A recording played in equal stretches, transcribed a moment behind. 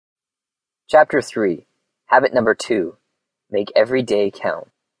Chapter 3, Habit number 2, Make every day count.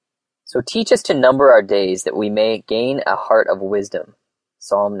 So teach us to number our days that we may gain a heart of wisdom.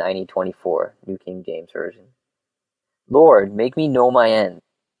 Psalm 90:24, New King James Version. Lord, make me know my end,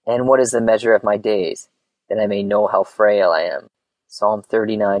 and what is the measure of my days, that I may know how frail I am. Psalm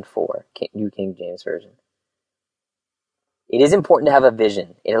 39:4, New King James Version. It is important to have a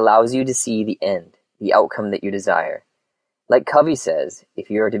vision. It allows you to see the end, the outcome that you desire. Like Covey says, if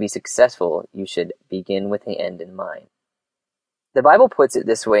you are to be successful, you should begin with the end in mind. The Bible puts it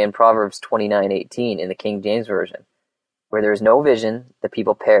this way in Proverbs 29:18 in the King James Version, where there is no vision, the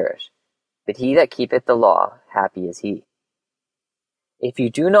people perish, but he that keepeth the law, happy is he. If you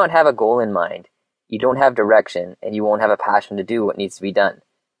do not have a goal in mind, you don't have direction, and you won't have a passion to do what needs to be done.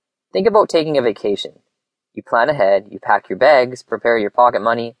 Think about taking a vacation. You plan ahead, you pack your bags, prepare your pocket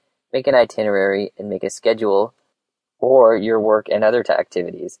money, make an itinerary, and make a schedule or your work and other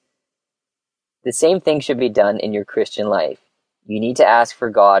activities. The same thing should be done in your Christian life. You need to ask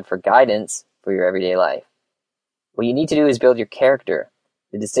for God for guidance for your everyday life. What you need to do is build your character,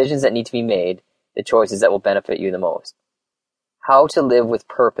 the decisions that need to be made, the choices that will benefit you the most. How to live with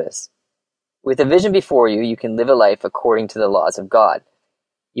purpose. With a vision before you, you can live a life according to the laws of God.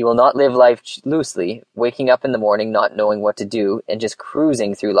 You will not live life loosely, waking up in the morning not knowing what to do and just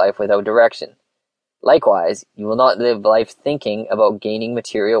cruising through life without direction. Likewise, you will not live life thinking about gaining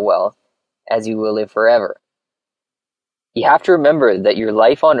material wealth, as you will live forever. You have to remember that your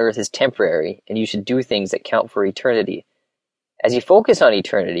life on earth is temporary, and you should do things that count for eternity. As you focus on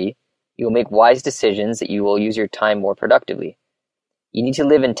eternity, you will make wise decisions that you will use your time more productively. You need to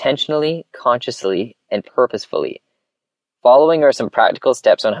live intentionally, consciously, and purposefully. Following are some practical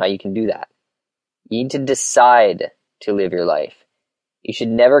steps on how you can do that. You need to decide to live your life. You should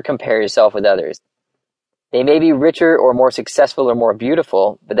never compare yourself with others. They may be richer or more successful or more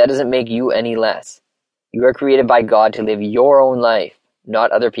beautiful, but that doesn't make you any less. You are created by God to live your own life,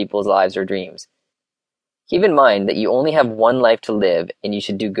 not other people's lives or dreams. Keep in mind that you only have one life to live, and you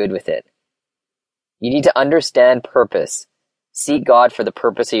should do good with it. You need to understand purpose. Seek God for the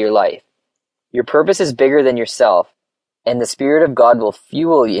purpose of your life. Your purpose is bigger than yourself, and the Spirit of God will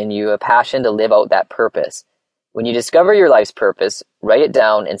fuel in you a passion to live out that purpose. When you discover your life's purpose, write it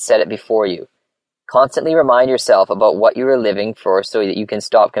down and set it before you. Constantly remind yourself about what you are living for so that you can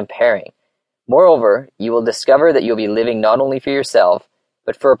stop comparing. Moreover, you will discover that you'll be living not only for yourself,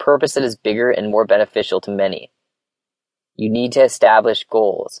 but for a purpose that is bigger and more beneficial to many. You need to establish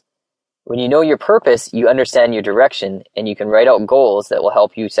goals. When you know your purpose, you understand your direction, and you can write out goals that will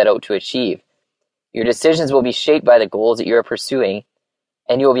help you set out to achieve. Your decisions will be shaped by the goals that you are pursuing,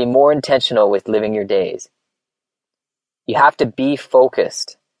 and you will be more intentional with living your days. You have to be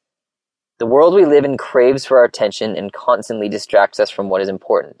focused. The world we live in craves for our attention and constantly distracts us from what is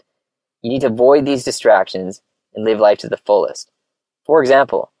important. You need to avoid these distractions and live life to the fullest. For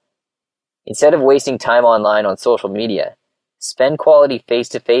example, instead of wasting time online on social media, spend quality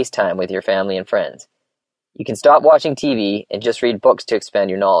face-to-face time with your family and friends. You can stop watching TV and just read books to expand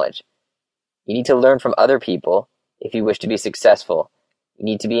your knowledge. You need to learn from other people if you wish to be successful. You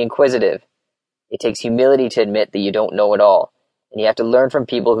need to be inquisitive. It takes humility to admit that you don't know it all, and you have to learn from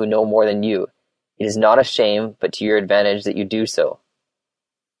people who know more than you. It is not a shame, but to your advantage that you do so.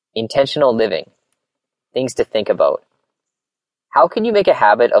 Intentional living. Things to think about. How can you make a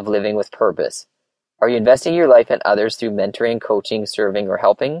habit of living with purpose? Are you investing your life in others through mentoring, coaching, serving, or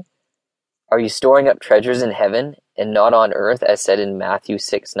helping? Are you storing up treasures in heaven and not on earth, as said in Matthew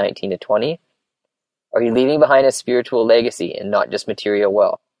 6:19-20? Are you leaving behind a spiritual legacy and not just material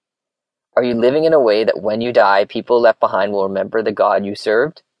wealth? Are you living in a way that when you die, people left behind will remember the God you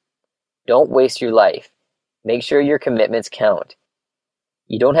served? Don't waste your life. Make sure your commitments count.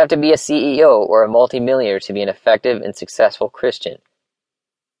 You don't have to be a CEO or a multimillionaire to be an effective and successful Christian.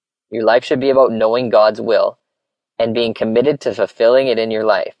 Your life should be about knowing God's will and being committed to fulfilling it in your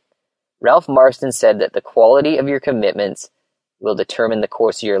life. Ralph Marston said that the quality of your commitments will determine the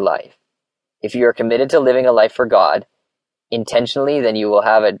course of your life. If you are committed to living a life for God intentionally, then you will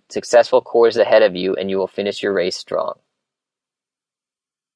have a successful course ahead of you and you will finish your race strong.